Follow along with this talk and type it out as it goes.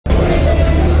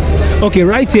Okay,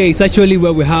 right here is actually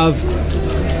where we have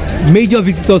major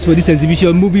visitors for this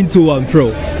exhibition moving to and fro.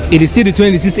 It is still the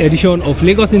 26th edition of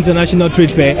Lagos International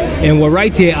Trade Fair, and we're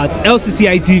right here at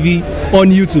LCCITV on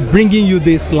YouTube, bringing you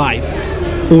this live.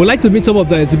 We would like to meet some of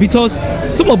the exhibitors,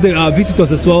 some of the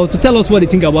visitors as well, to tell us what they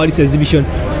think about this exhibition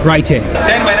right here.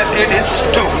 10 minus 8 is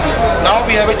 2. Now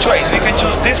we have a choice. We can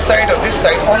choose this side or this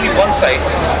side, only one side.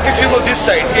 If you go this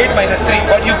side, 8 minus 3,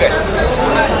 what do you get?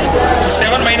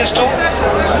 7 minus 2?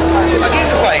 Again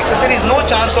 5. So there is no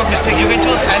chance of mistake. You can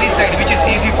choose any side which is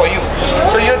easy for you.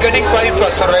 So you're getting 5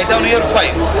 first. So write down here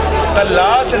 5. The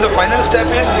last and the final step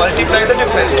is multiply the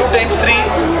difference. 2 times 3.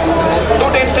 2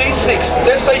 times 3 is 6.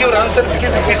 That's why your answer became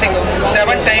 56.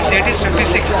 7 times 8 is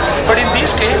 56. But in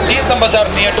this case, these numbers are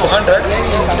near to 100.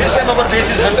 This time our base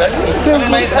is 100.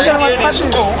 100 minus 98 is 2.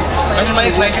 100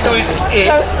 minus 92 is 8.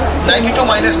 92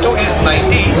 minus 2 is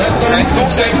 90. 92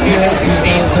 times 8 is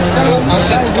 16. And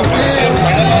that's completes your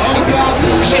final answer.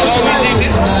 You see how easy it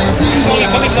is? This is only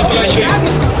one example I show you.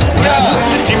 Yeah,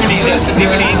 it's a DVD. That's a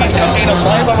DVD which contains a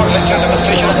 5-hour lecture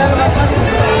demonstration.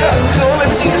 So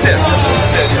everything is there.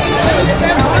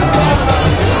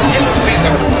 Yes, please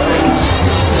have it.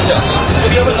 Yeah. So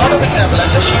we have a lot of examples.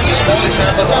 I'm just showing you small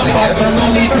examples only here.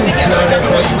 See, if you take an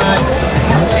example for you.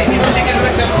 See, if you take an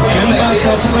example for you like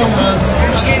this.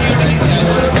 Again, you take an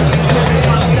example.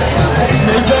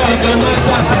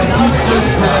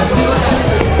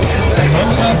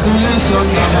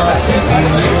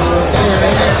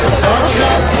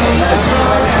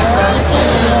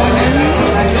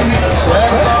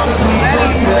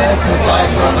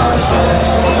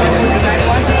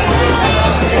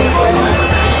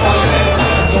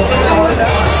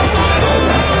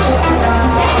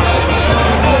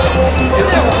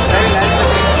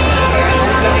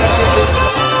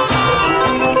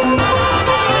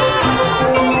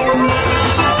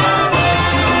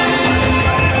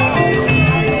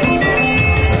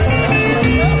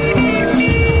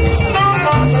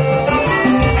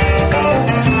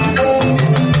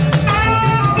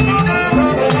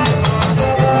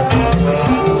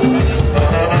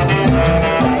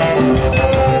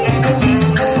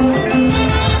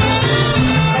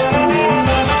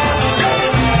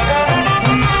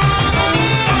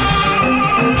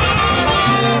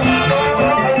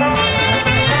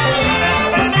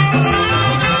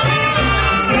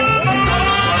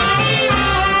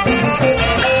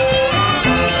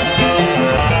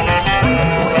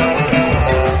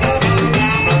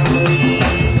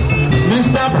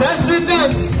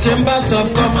 Chambers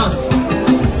of Commerce,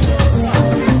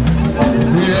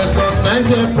 we recognize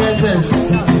your presence.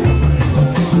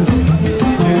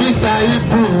 Mr.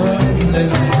 Ibu,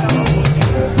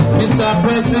 Mr.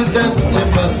 President,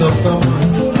 Chambers of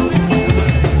Commerce,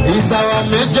 is our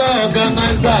major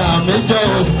organizer, our major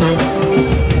host.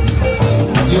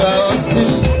 You are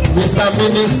hosting, Mr.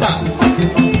 Minister.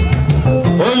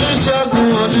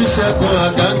 Olusegun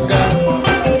Aganga.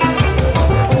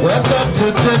 Welcome to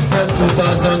Trade Fair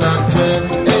 2012.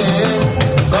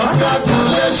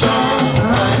 Congratulations,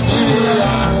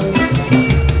 Nigeria.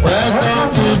 Welcome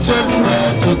to Trade Fair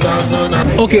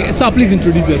 2012. Okay, sir, please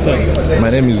introduce yourself.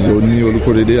 My name is Oni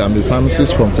Olukorede. I'm a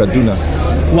pharmacist from Kaduna.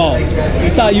 Wow.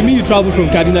 Sir, you mean you travel from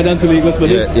Kaduna down to Lagos for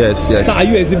this? Yes. Sir, are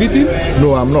you exhibiting?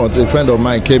 No, I'm not. A friend of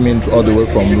mine came in all the way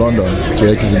from London to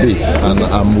exhibit, and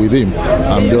I'm with him.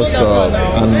 I'm just,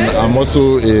 and I'm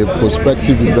also a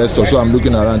prospective investor, so I'm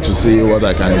looking around to see what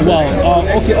I can invest in. Wow.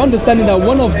 Okay, understanding that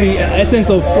one of the essence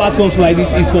of platforms like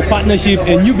this is for partnership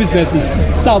and new businesses.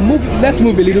 So let's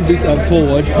move a little bit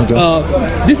forward.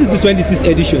 Okay. This is the 26th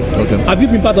edition. Okay. Have you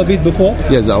been part of it before?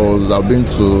 Yes, I've been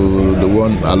to the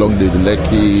one along the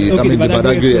Lekki. Okay, I mean the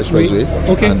Badagry Expressway.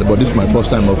 Okay. But this is my first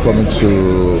time of coming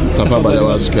to Tafa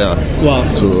Balewa Square. Wow.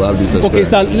 To have this experience. Okay,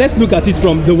 so let's look at it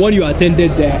from the one you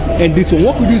attended there and this one.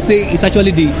 What could you say is actually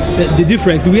the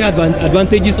difference? Do we have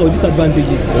advantages or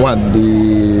disadvantages? One,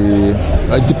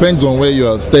 it depends on where you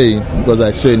are staying, because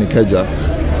I stay in Ikeja.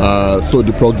 So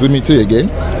the proximity again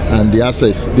and the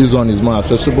access. This one is more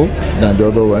accessible than the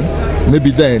other one.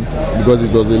 Maybe then, because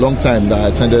it was a long time that I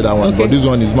attended that one, okay. But this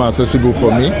one is more accessible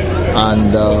for me.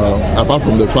 And apart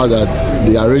from the fact that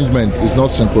the arrangement is not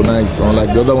synchronized,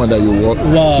 unlike the other one that you work.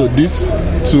 Wow. So this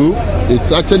too,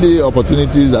 it's actually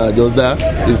opportunities that are just there.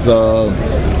 It's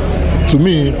to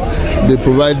me, they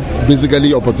provide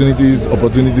basically opportunities.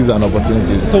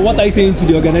 So what are you saying to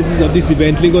the organizers of this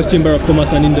event, Lagos Chamber of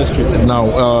Commerce and Industry?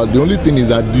 Now, the only thing is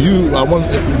that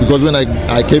because when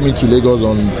I came into Lagos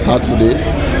on Saturday,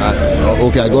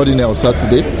 I got in there on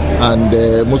Saturday, and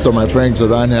most of my friends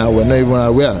around here were not even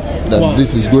aware that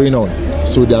this is going on.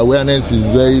 so the awareness is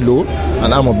very low,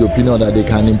 and I'm of the opinion that they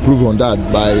can improve on that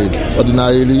by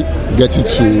ordinarily getting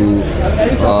to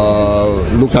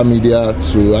local media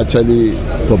to actually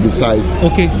publicize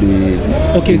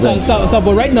Okay, so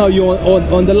but right now you're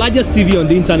on the largest TV on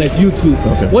the internet, YouTube.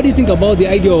 Okay. What do you think about the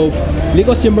idea of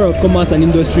Lagos Chamber of Commerce and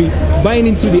Industry buying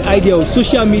into the idea of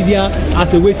social media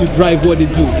as a way to drive what they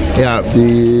do? Yeah, the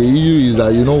issue is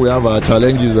that, we have our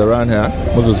challenges around here,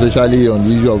 most especially on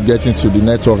the issue of getting to the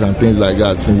network and things like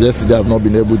that. Since yesterday, I've not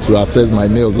been able to access my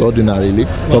mails ordinarily,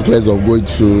 talk less of going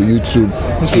to YouTube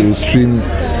to stream.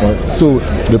 So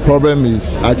the problem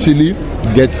is actually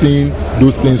getting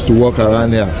those things to work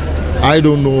around here. I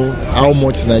don't know how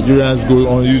much Nigerians go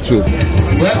on YouTube.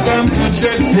 Welcome to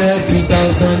Trade Fair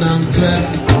 2012.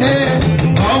 Hey,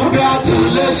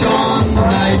 congratulations,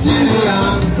 Nigeria.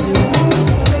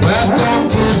 Welcome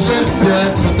to Trade Fair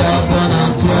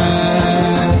 2012.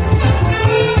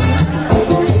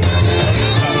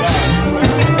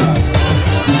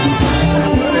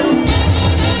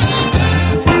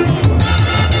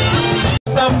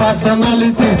 Some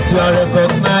personalities you are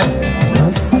recognized.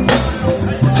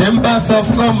 Chambers of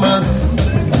Commerce,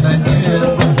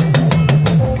 Nigeria.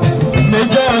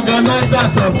 Major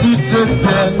organizers of two trade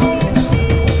fairs.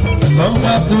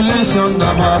 Congratulations,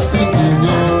 about 50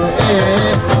 years.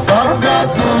 Hey,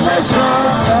 congratulations,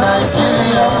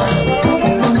 Nigeria.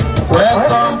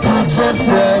 Welcome to Trade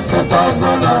Fair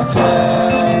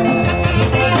 2012.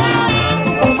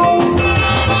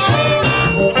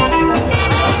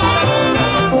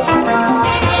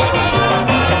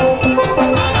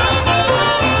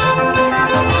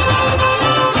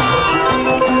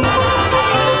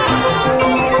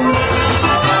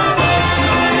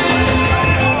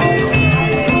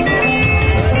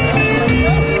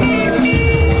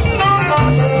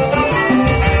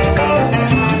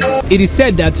 It is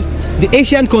said that the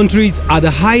Asian countries are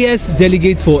the highest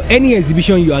delegates for any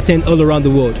exhibition you attend all around the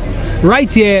world.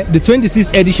 Right here, the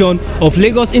 26th edition of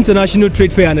Lagos International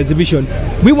Trade Fair and Exhibition,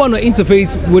 we want to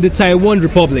interface with the TAIWAN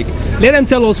Republic. Let them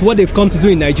tell us what they've come to do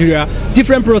in Nigeria,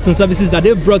 different products and services that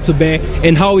they've brought to bear,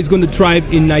 and how it's going to thrive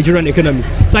in Nigerian economy.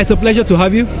 So it's a pleasure to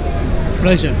have you.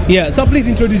 Pleasure. Yeah, so please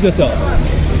introduce yourself.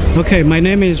 Okay, my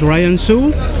name is Ryan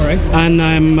Su, and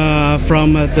I'm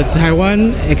from the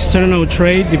Taiwan External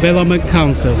Trade Development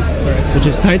Council, which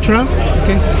is TAITRA.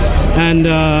 Okay. And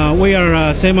we are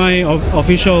a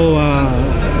semi-official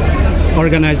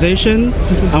organization,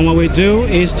 and what we do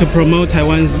is to promote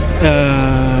Taiwan's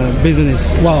business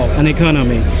and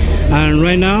economy. And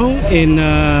right now,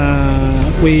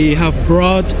 we have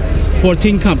brought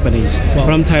 14 companies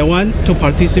from Taiwan to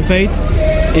participate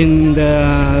in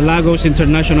the Lagos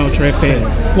International Trade Fair.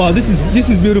 Wow, this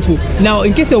is beautiful. Now,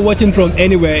 in case you're watching from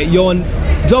anywhere, you're on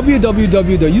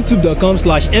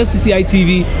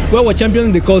www.youtube.com/LCCITV, where we're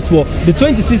championing the cause for the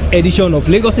 26th edition of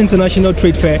Lagos International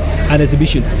Trade Fair and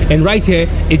Exhibition. And right here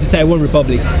is the TAIWAN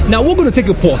Republic. Now, we're going to take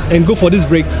a pause and go for this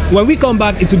break. When we come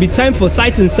back, it will be time for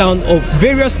sight and sound of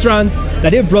various strands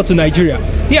that they've brought to Nigeria.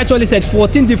 He actually said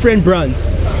 14 different brands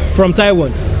from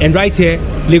Taiwan. And right here,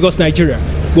 Lagos, Nigeria.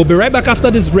 We'll be right back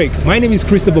after this break. My name is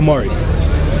Christopher Morris.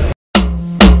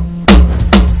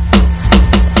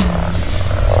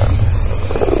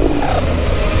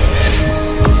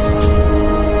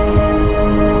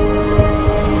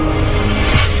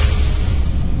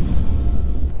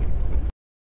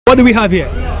 What do we have here?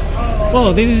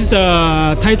 Well, this is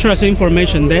TAITRA's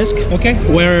information desk,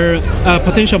 where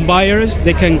potential buyers,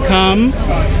 they can come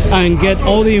and get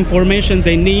all the information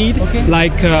they need,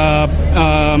 like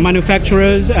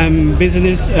manufacturers and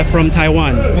business from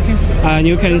Taiwan. And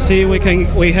you can see we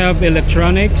have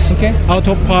electronics,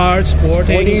 auto parts,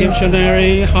 sporting,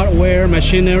 dictionary, hardware,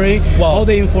 machinery, all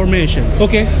the information.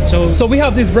 So we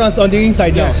have these brands on the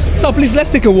inside now. So please, let's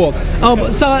take a walk.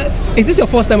 So is this your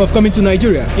first time of coming to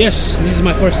Nigeria? Yes, this is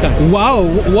my first time. Wow,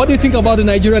 what do you think about the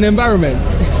Nigerian environment?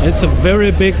 It's a very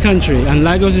big country, and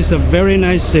Lagos is a very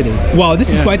nice city. Wow,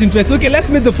 this is quite interesting. Okay, let's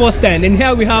meet the first stand. And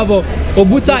here we have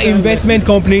Obuta Investment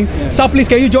Company. So please,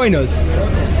 can you join us?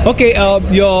 Okay,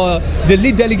 the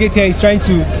lead delegate here is trying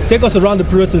to take us around the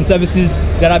products and services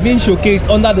that are being showcased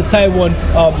under the TAIWAN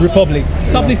Republic.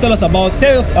 So please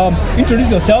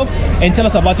introduce yourself and tell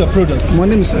us about your products. My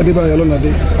name is Adiba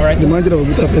Yalonade, the manager of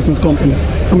Obuta Investment Company.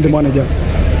 I'm the manager.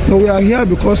 No, we are here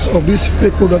because of this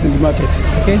fake product in the market.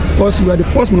 Because we are the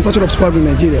first manufacturer of spag in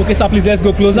Nigeria. Okay, so please, let's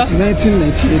go closer. Since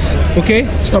 1998. Okay.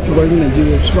 Start providing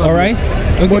Nigeria spag. All right.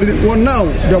 But now,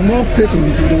 there are more fake in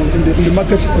the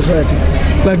market society.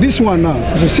 Like this one now,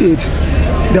 as you see it,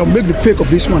 they'll make the fake of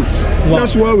this one.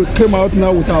 That's why we came out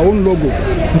now with our own logo.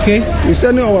 Okay. We're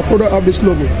sending our product have this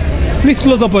logo. Please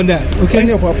close up on that. Okay.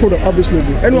 Any of our product have this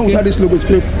logo. Anyone without this logo is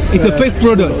fake. It's a fake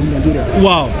product. In Nigeria.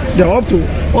 Wow. They are up to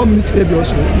 1 minute AB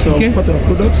also. It's a part of the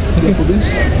product. They are produced,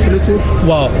 selected.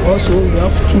 Wow. Also, we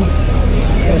have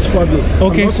 2 squad.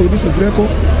 Okay. And also, this is Greco.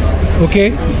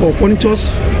 Okay. For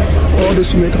furnitures, all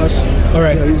those makers. All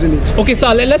right. They are using it. Okay,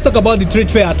 so let's talk about the trade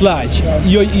fair at large. Yeah.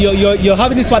 You're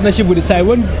having this partnership with the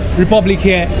Taiwan Republic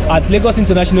here at Lagos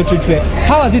International Trade Fair.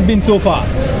 How has it been so far?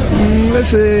 Let's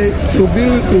say to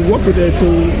work with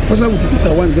personally with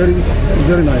Taiwan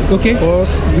very nice. Okay.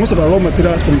 Because most of the raw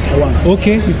materials from Taiwan.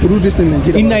 Okay. We produce this in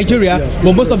Nigeria. In Nigeria, yes,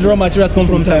 but most of the raw materials come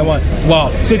from Taiwan.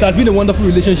 Wow. So it has been a wonderful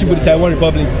relationship with the Taiwan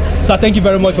Republic. Sir, thank you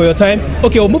very much for your time.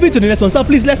 Okay, we're moving to the next one. Sir,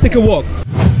 please let's take a walk.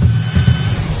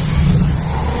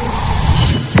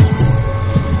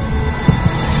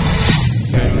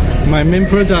 My main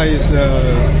product is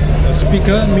a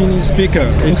speaker, mini speaker.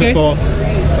 It's for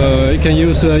you can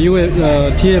use a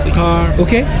TF card or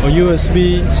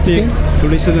USB stick to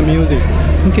listen to music.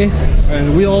 Okay.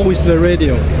 And we always the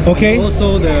radio. Okay. And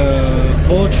also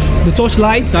the torch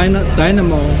lights.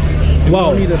 Dynamo.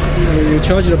 Wow. You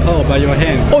charge the power by your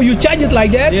hand. Oh, you charge it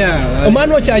like that? Yeah. A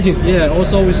manual charging? Yeah.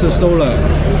 Also with the solar.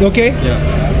 Okay.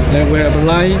 Yeah. And we have a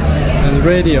light and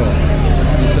radio.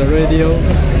 It's a radio.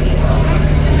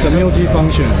 It's a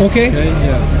multi-function. Okay.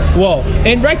 Yeah. Wow.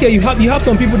 And right here you have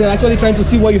some people that are actually trying to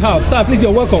see what you have. Sir, please,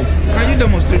 you're welcome. Can you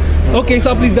demonstrate? Okay,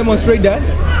 sir, please demonstrate that.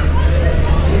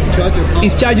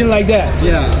 It's charging like that.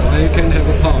 Yeah, and you can have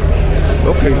a power.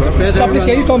 Okay. Sir, please,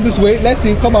 can you come this way? Let's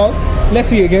see. Come out. Let's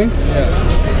see again.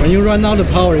 Yeah. When you run out of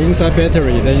power inside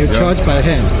battery, then you charge by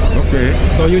hand. Okay.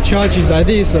 So you charge it like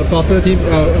this about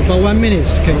 1 minute.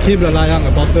 Can keep the light on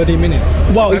about 30 minutes.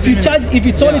 Wow! If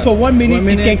you turn it for 1 minute,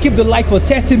 it can keep the light for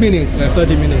 30 minutes.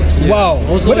 30 minutes. Yeah. Wow!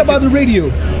 Also, what about the radio?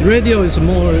 Radio is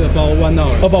more about 1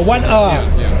 hour. About 1 hour.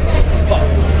 Yeah.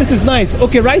 Wow. This is nice.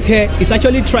 Okay, right here it's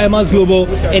actually TAIWAN Global,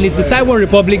 and it's the Taiwan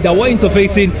Republic that we're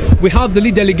interfacing. We have the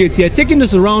lead delegates here taking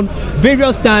us around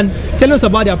various stands, telling us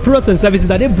about their products and services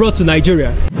that they brought to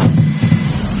Nigeria.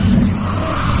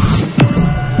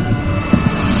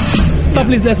 So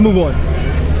please, let's move on.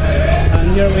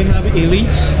 And here we have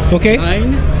Elite. Okay.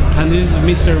 9. And this is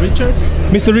Mr. Richards.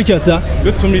 Mr. Richards, sir.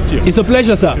 Good to meet you. It's a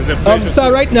pleasure, sir. It's a pleasure.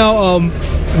 Sir, right now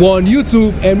we're on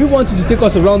YouTube, and we want you to take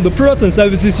us around the products and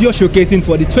services you're showcasing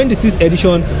for the 26th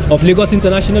edition of Lagos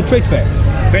International Trade Fair.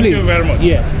 Thank Please. you very much.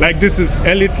 Yes. Like this is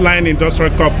Elite Line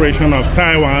Industrial Corporation of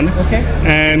Taiwan. Okay.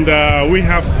 And we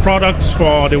have products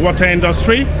for the water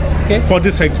industry. Okay. For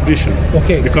this exhibition.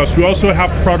 Okay. Because we also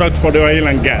have products for the oil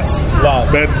and gas. Wow.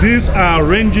 But these are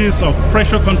ranges of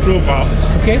pressure control valves.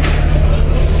 Okay.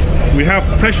 We have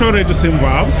pressure reducing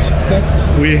valves.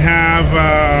 Okay. We have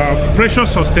pressure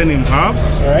sustaining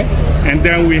valves. All right. And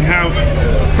then we have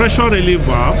pressure relief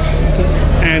valves. Okay.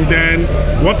 And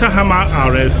then water hammer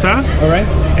arrestor. All right.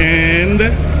 And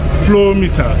flow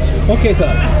meters. Okay,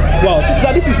 sir. Wow.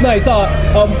 So this is nice.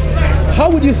 How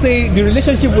would you say the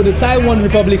relationship with the Taiwan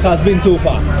Republic has been so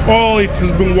far? Oh, it has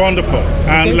been wonderful.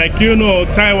 And like you know,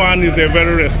 Taiwan is a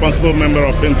very responsible member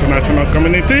of the international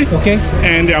community. Okay.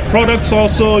 And their products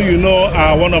also, you know,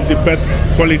 are one of the best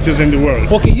qualities in the world.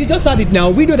 Okay, you just said it now.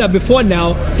 We know that before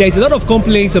now, there is a lot of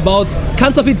complaints about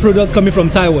counterfeit products coming from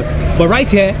Taiwan. But right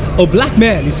here, a black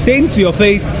man is saying to your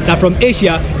face that from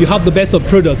Asia, you have the best of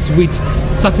products with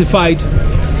certified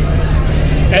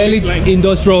Elite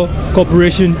Industrial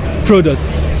Corporation products.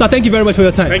 So thank you very much for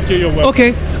your time. Thank you. You're welcome.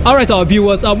 Okay, all right, our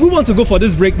viewers, we want to go for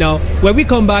this break now. When we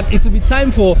come back, it will be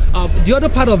time for the other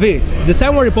part of it. The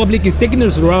Taiwan Republic is taking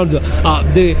us around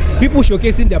the people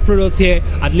showcasing their products here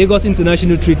at Lagos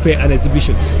International Trade Fair and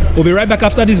Exhibition. We'll be right back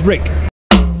after this break.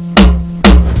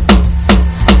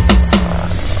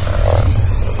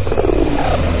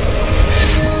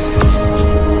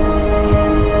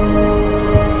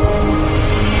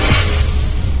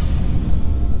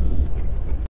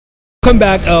 Welcome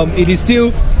back. It is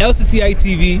still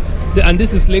LCCITV, and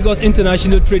this is Lagos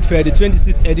International Trade Fair, the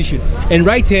 26th edition. And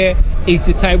right here is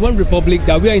the Taiwan Republic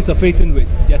that we are interfacing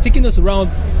with. They are taking us around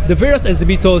the various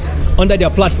exhibitors under their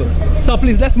platform. So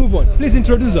please, let's move on. Please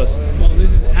introduce us. Well,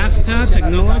 this is After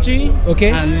Technology.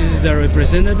 Okay. And this is the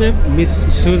representative, Miss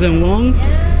Susan Wong.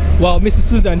 Well, Mrs.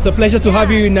 Susan, it's a pleasure to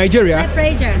have you in Nigeria. My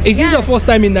pleasure. Is this your first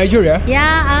time in Nigeria?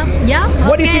 Yeah,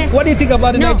 What do you think? What do you think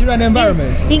about the Nigerian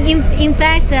environment? In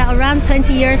fact, around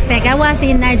 20 years back, I was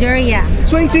in Nigeria.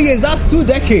 20 years, that's 2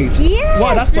 decades. Yes,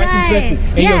 wow, that's quite interesting.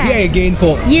 And you're here again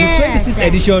for the 26th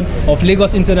edition of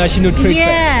Lagos International Trade Fair.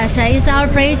 Yes, it's our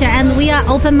pleasure, and we are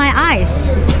open my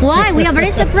eyes. Why? We are very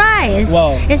surprised.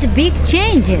 Wow. It's a big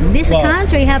change. This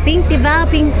country have been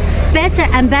developing better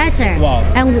and better. Wow.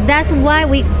 And that's why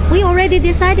we we already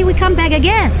decided we come back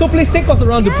again. So please take us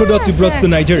around the products you brought to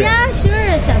Nigeria. Yeah,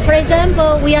 sure. So for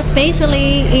example, we are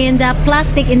especially in the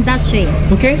plastic industry.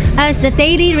 Okay. As the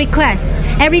daily request.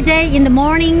 Every day in the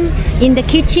morning, in the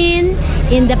kitchen,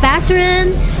 in the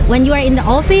bathroom, when you are in the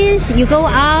office, you go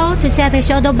out to check the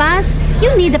shuttle bus,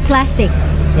 you need the plastic.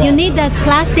 Wow. You need the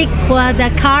plastic for the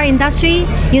car industry.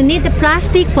 You need the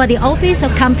plastic for the office or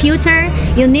computer.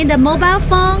 You need the mobile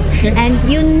phone, and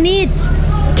you need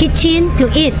kitchen to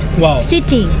eat. Wow.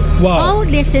 Sitting. Wow. All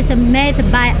this is made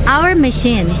by our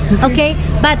machine. Okay,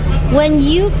 but when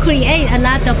you create a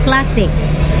lot of plastic,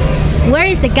 where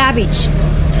is the garbage?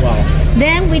 Wow.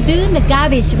 Then we do the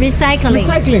garbage recycling.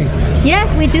 Recycling.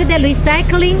 Yes, we do the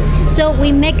recycling. So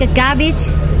we make a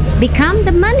garbage become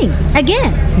the money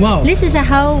again. Wow. This is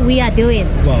how we are doing.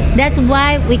 Wow. That's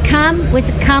why we come with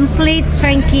a complete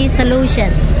turnkey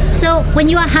solution. So when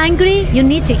you are hungry, you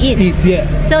need to eat. Eat,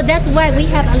 yeah. So that's why we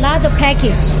have a lot of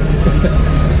package.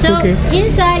 So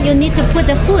inside you need to put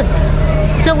the food.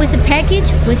 So with the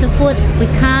package, with the food, we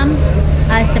come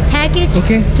as the package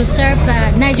to serve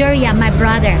Nigeria, my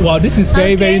brother. Wow, this is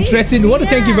very, very interesting. I want to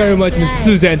thank you very much, Ms.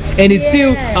 Susan. And it's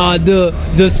still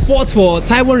the sport for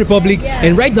Taiwan Republic.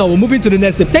 And right now, we're moving to the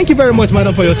next step. Thank you very much,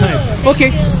 madam, for your time.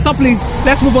 Okay, so please,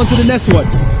 let's move on to the next one.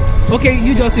 Okay,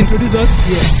 you just introduce us.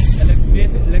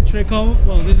 Electrical.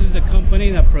 Well, this is a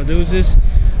company that produces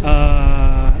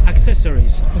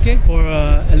accessories for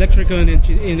electrical and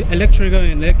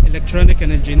electronic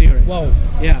and engineering. Wow.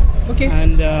 Yeah. Okay.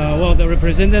 And well, the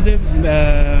representative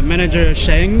manager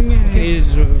Sheng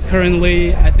is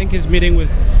currently, I think, is meeting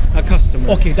with a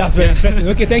customer. Okay, that's very interesting.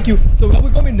 Okay, thank you. So where are we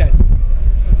going next?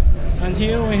 And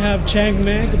here we have Chang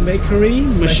Meg Bakery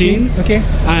machine. Okay.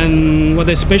 And what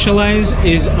they specialize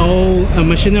is all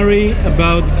machinery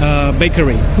about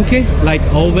bakery. Okay. Like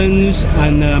ovens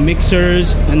and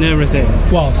mixers and everything.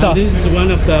 Wow. So this is one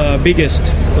of the biggest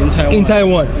in Taiwan. In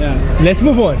Taiwan. Yeah. Let's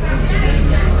move on.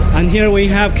 And here we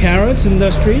have carrots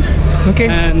industry. Okay.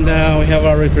 And we have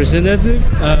our representative,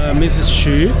 Mrs.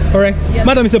 Xu. All right. Yep.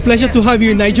 Madam, it's a pleasure to have you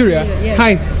in Nigeria. Yes.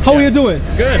 Hi. How are you doing?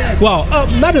 Good. Wow.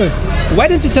 Madam, why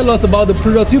don't you tell us about the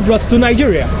products you brought to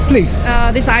Nigeria, please?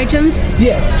 These items?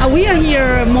 Yes. We are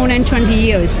here more than 20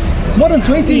 years. More than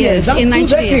 20 years? That's in 2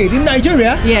 decades in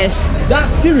Nigeria? Yes.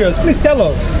 That's serious. Please tell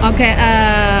us. Okay.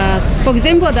 For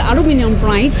example, the aluminum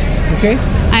blinds. Okay.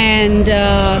 And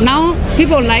now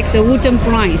people like the wooden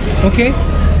blinds. Okay.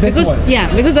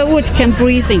 Because the wood can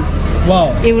breathe in.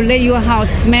 Wow. It will let your house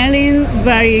smelling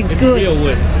very good. It's real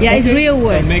wood. Yeah, it's real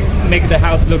wood. So make the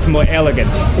house look more elegant.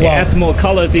 Wow. It adds more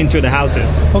colors into the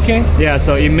houses. Okay. Yeah,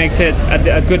 so it makes it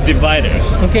a good divider.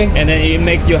 Okay. And then it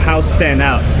makes your house stand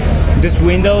out. This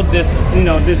window,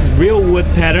 this real wood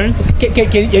patterns. Can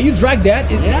you drag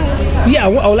that? Yeah, I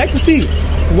would like to see.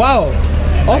 Wow.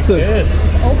 Awesome. Like this.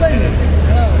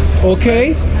 Open.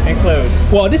 Okay. And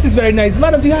close. Wow, this is very nice.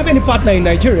 Madam, do you have any partner in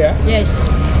Nigeria? Yes.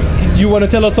 Do you want to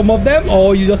tell us some of them,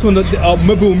 or you just want to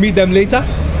maybe we'll meet them later?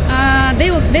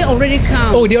 They already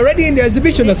come. Oh, they're already in the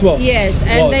exhibition as well? Yes,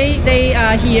 and they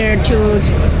are here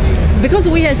to, because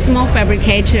we are a small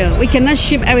fabricator, we cannot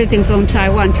ship everything from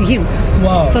Taiwan to him.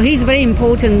 Wow. So he's very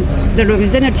important, the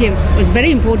representative is very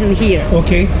important here.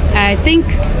 Okay. I think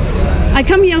I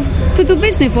come here to do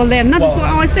business for them, not for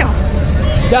ourselves.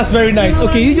 That's very nice.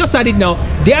 Okay, you just said it now.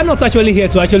 They are not actually here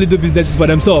to actually do businesses for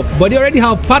themselves, but they already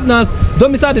have partners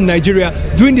domiciled in Nigeria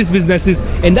doing these businesses,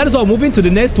 and that is why moving to the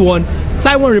next one,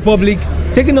 Taiwan Republic,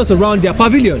 taking us around their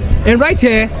pavilion. And right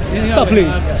here, sir,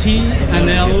 please.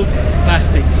 T&L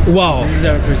Plastics. Wow. This is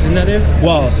our representative.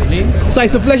 Wow. So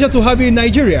it's a pleasure to have you in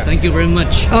Nigeria. Thank you very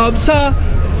much. Sir,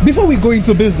 before we go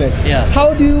into business,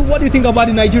 what do you think about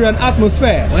the Nigerian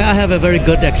atmosphere? Well, I have a very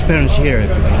good experience here.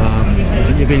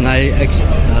 Even I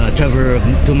travel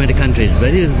to many countries, but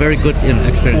it is very good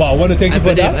experience. Wow, I want to thank you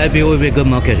for that. I believe it will be a good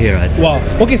market here. Wow.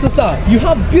 Okay, so sir, you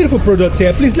have beautiful products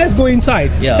here. Please, let's go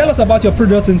inside. Yeah. Tell us about your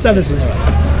products and services.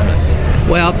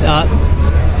 Well,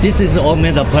 this is all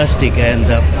made of plastic, and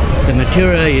the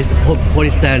material is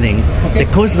polystyrene. Okay.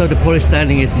 The cost of the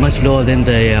polystyrene is much lower than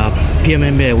the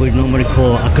PMMA we normally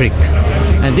call acrylic.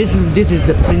 And this is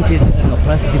the printed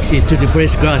plastic sheet to the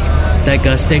braised glass, like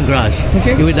stained glass.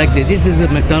 Okay. You would like this. This is a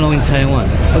McDonald's in Taiwan.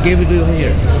 Okay, we do here.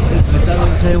 This is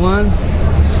McDonald's in Taiwan.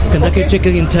 Kentucky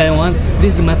Chicken in Taiwan.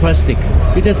 This is my plastic.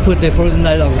 We just put the frozen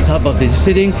ice on top of the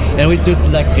sitting, and we do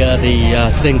like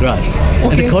the stained glass. Okay.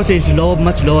 And the cost is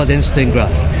much lower than stained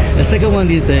glass. The second one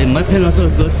is my pen also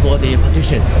good for the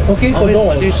partition. Okay, for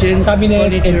doors, partition,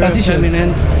 cabinet, and partitions.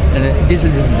 Cabinet, And this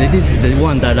is the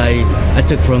one that I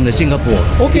took from the Singapore.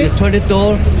 Okay. It's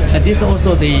 $20, and this is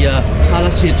also the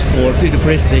color sheet to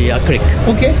press the acrylic.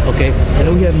 Okay. Okay.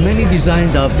 And we have many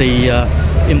designs of the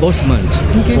embossment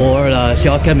for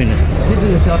shower cabinet. This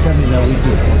is the shower cabinet we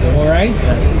do. All right.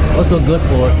 Also good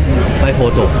for my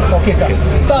photo. Okay, sir.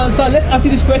 So let's ask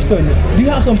you this question: do you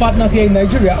have some partners here in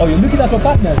Nigeria, or you're looking out for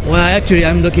partners? Well, actually,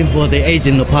 I'm looking for the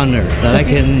agent or partner that I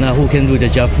can who can do the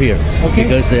job here. Okay.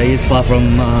 Because it's far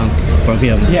from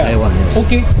here, Taiwan. Yes.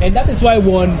 Okay, and that is why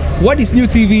What is New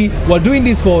TV? We're doing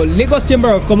this for Lagos Chamber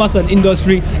of Commerce and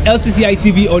Industry,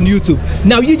 LCCITV on YouTube.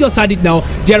 Now you just had it. Now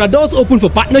there are doors open for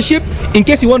partnership. In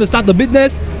case you want to start the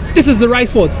business, this is the right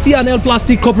spot. T&L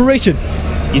Plastic Corporation.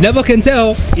 You never can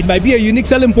tell. It might be a unique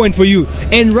selling point for you.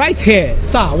 And right here,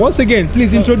 sir, once again,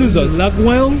 please introduce us.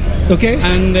 Luckwell. Okay.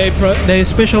 And they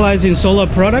specialize in solar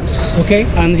products. Okay.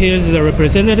 And here's the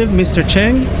representative, Mr.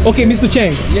 Cheng. Okay, Mr.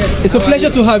 Cheng. Yes. It's a pleasure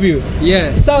to have you.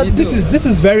 Yes. Sir, this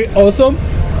is very awesome.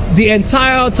 The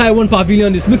entire Taiwan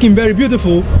pavilion is looking very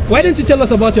beautiful. Why don't you tell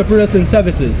us about your products and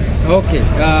services? Okay.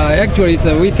 Actually,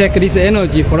 we take this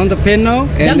energy from the panel.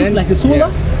 And that looks like a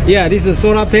solar? Yeah, this is a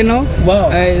solar panel. Wow.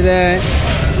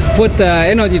 Put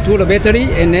energy to the battery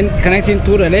and then connecting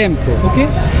to the lamp. Okay.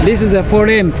 This is a 4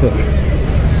 lamp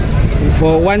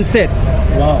for one set.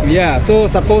 Wow. Yeah. So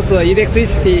suppose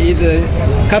electricity is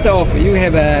cut off, you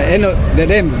have the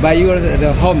lamp by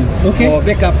the home or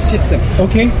backup system.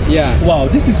 Okay. Yeah. Wow.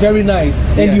 This is very nice.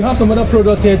 And you have some other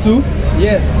products here too.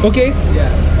 Yes. Okay.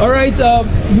 Yeah. All right.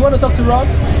 You want to talk to Ross?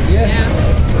 Yes.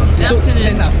 Yeah. Good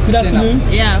afternoon. Good afternoon.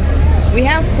 Yeah. We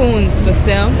have phones for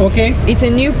sale. Okay. It's a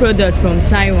new product from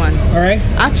Taiwan. All right.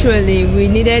 Actually, we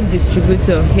needed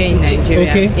distributor here in Nigeria.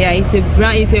 Okay. Yeah, it's a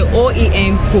brand. It's an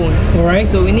OEM phone. All right.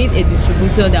 So we need a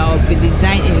distributor that will be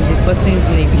designed in the person's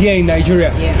name. Here in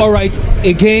Nigeria. Yeah. All right.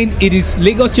 Again, it is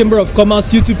Lagos Chamber of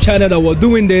Commerce YouTube channel that we're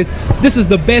doing this. This is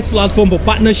the best platform for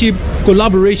partnership,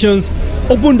 collaborations,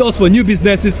 open doors for new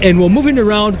businesses, and we're moving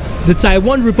around the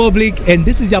Taiwan Republic, and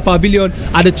this is their pavilion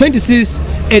at the 26th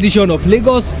edition of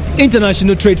Lagos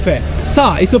International Trade Fair.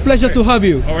 Sir, it's a pleasure to have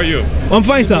you. How are you? I'm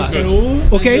fine, sir.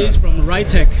 Okay. He's from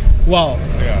Rytech. Wow.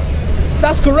 Yeah.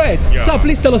 That's correct. Yeah. Sir,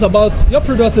 please tell us about your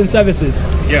products and services.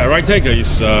 Yeah, Rytech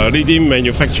is a leading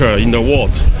manufacturer in the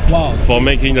world. Wow. For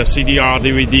making the CDR,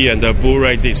 DVD, and the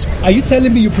Blu-ray disc. Are you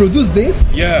telling me you produce this?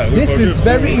 Yeah. This is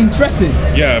very interesting.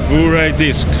 Yeah, Blu-ray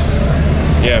disc.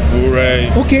 Yeah,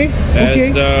 Blu-ray. Okay.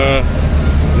 And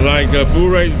like a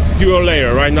Blu-ray dual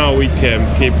layer, right now we can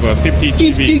keep 50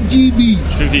 GB. 50 GB.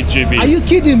 50 GB. Are you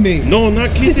kidding me? No,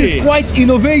 not kidding. This is quite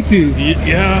innovative.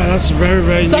 Yeah, that's very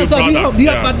new So product. do you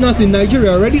have partners in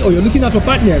Nigeria already, or you're looking out for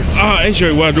partners?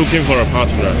 Actually, we're looking for a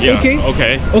partner. Yeah.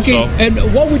 Okay. So, and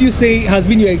what would you say has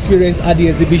been your experience at the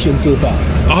exhibition so far?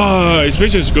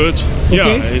 experience is good.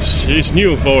 Yeah, it's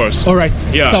new for us. All right.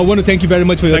 Yeah. So I want to thank you very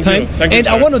much for your time. Thank you, and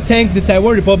sir. I want to thank the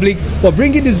TAIWA Republic for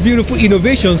bringing these beautiful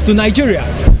innovations to Nigeria.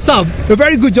 Sir, a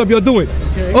very good job you're doing.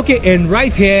 Okay, and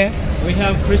right here we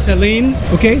have Crystalline.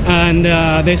 Okay. And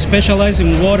they specialize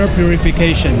in water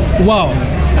purification. Wow.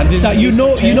 And this so you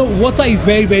know water is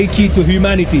very, very key to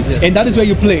humanity. Yes. And that is where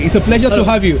you play. It's a pleasure to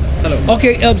have you. Hello.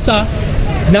 Okay, sir.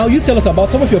 Now you tell us about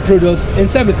some of your products and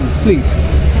services, please.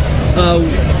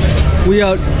 We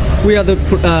are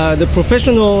the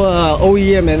professional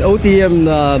OEM and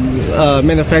ODM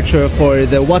manufacturer for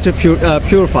the water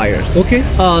purifiers. Okay.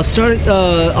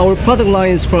 Our product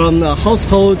line is from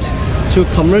household to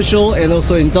commercial and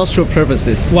also industrial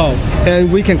purposes. Wow.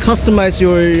 And we can customize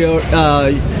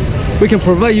we can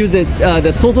provide you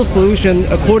the total solution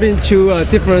according to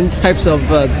different types of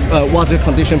water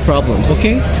condition problems.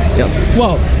 Okay. Yeah.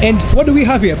 Wow. And what do we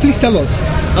have here? Please tell us.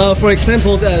 For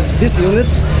example, this unit,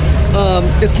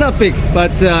 it's not big,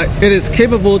 but it is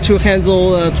capable to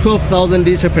handle 12,000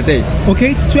 liters per day.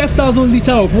 Okay, 12,000 liters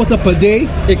of water per day.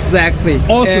 Exactly.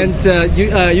 Awesome.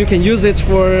 And you can use it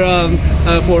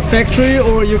for factory,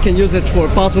 or you can use it for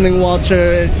bottling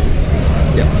water.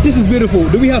 Yeah. This is beautiful.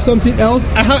 Do we have something else?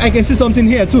 I can see something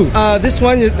here too. This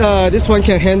one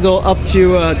can handle up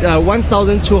to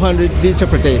 1,200 liters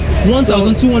per day.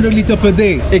 1,200 liters per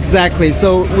day. Exactly.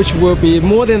 So which will be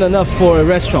more than enough for a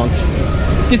restaurant.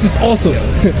 This is awesome.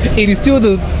 It is still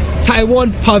the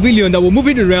Taiwan pavilion that we're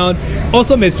moving around.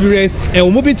 Awesome experience, and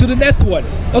we're moving to the next one.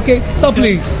 Okay, so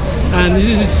please. And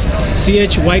this is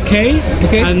CHYK,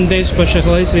 and they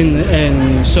specialize in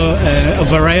a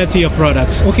variety of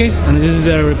products. And this is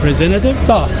their representative.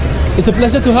 Sir, it's a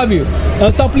pleasure to have you.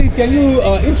 Sir, please, can you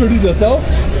introduce yourself?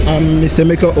 I'm Mr.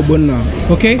 Meka Obonna.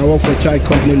 I work for Chai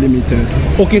Company Limited.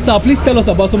 Okay, sir, please tell us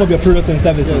about some of your products and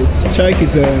services. Yes. Chai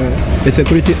is a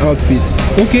security outfit.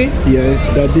 Yes,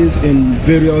 that is in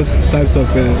various types of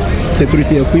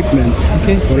security equipment.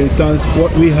 For instance,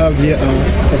 what we have here are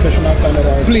professional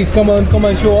cameras. Please come and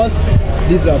show us.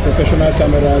 These are professional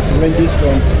cameras, ranges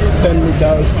from 10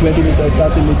 meters, 20 meters,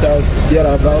 30 meters,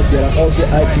 thereabout. There are also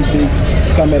IP-based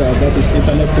cameras, that is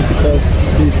Internet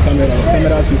Protocol-based cameras.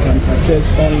 Cameras you can access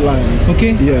online.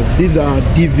 Yes, these are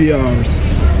DVRs,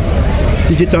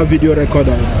 digital video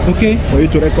recorders. For you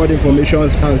to record information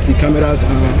as the cameras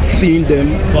are seeing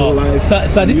them live.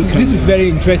 So this is very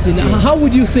interesting. How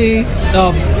would you say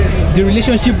the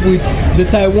relationship with the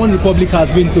Taiwan Republic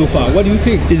has been so far? What do you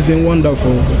think? It's been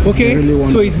wonderful. Really wonderful.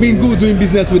 So it's been good doing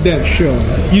business with them. Sure.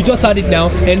 You just had it now,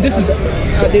 and this is.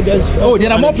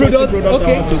 There are more products.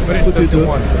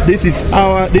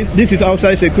 This is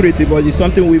outside security, but it's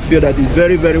something we feel that is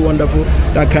very, very wonderful,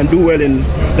 that can do well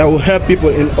that will help people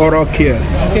in oral care.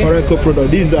 Oral care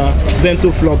product. These are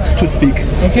dental flux toothpick.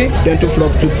 Dental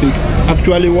flux toothpick.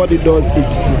 Actually, what it does,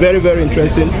 it's very, very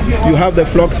interesting. You have the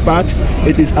flux part.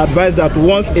 It is advised that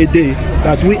once a day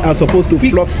that we are supposed to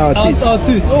flux our teeth.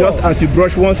 Just as you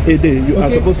brush once a day, you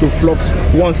are supposed to flux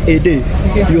once a day.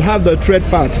 You have the thread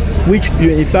part, which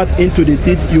you insert into the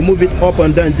teeth. You move it up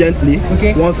and down gently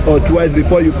once or twice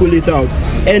before you pull it out.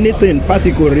 Anything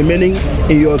particle remaining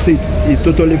in your teeth is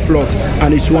totally fluxed,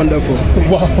 and it's wonderful.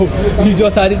 Wow, you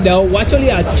just had it now. We're actually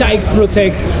at Chai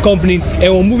Protect Company,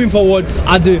 and we're moving forward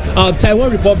at the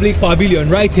Taiwan Republic Pavilion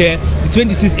right here, the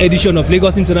 26th edition of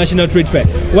Lagos International Trade Fair.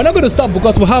 We're not going to stop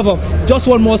because we have just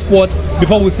one more spot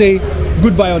before we say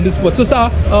goodbye on this spot. So, sir,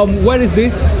 where is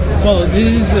this? Well,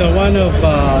 this is one of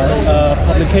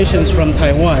publications from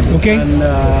Taiwan. And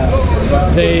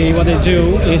what they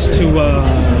do is to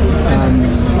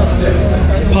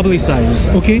publicize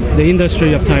the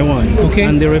industry of Taiwan.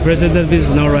 And the representative is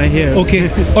now right here.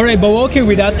 All right, but we're okay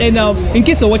with that. And in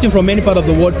case you're watching from any part of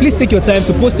the world, please take your time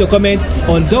to post your comment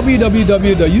on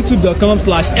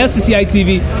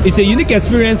www.youtube.com/LCCITV. It's a unique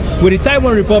experience with the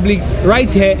Taiwan Republic right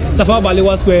here, Tafawa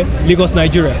Balewa Square, Lagos,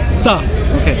 Nigeria. Sir,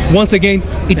 once again,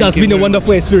 it has been a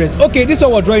wonderful experience. This is how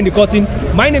we're drawing the curtain.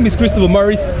 My name is Christopher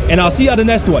Morris, and I'll see you at the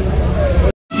next one.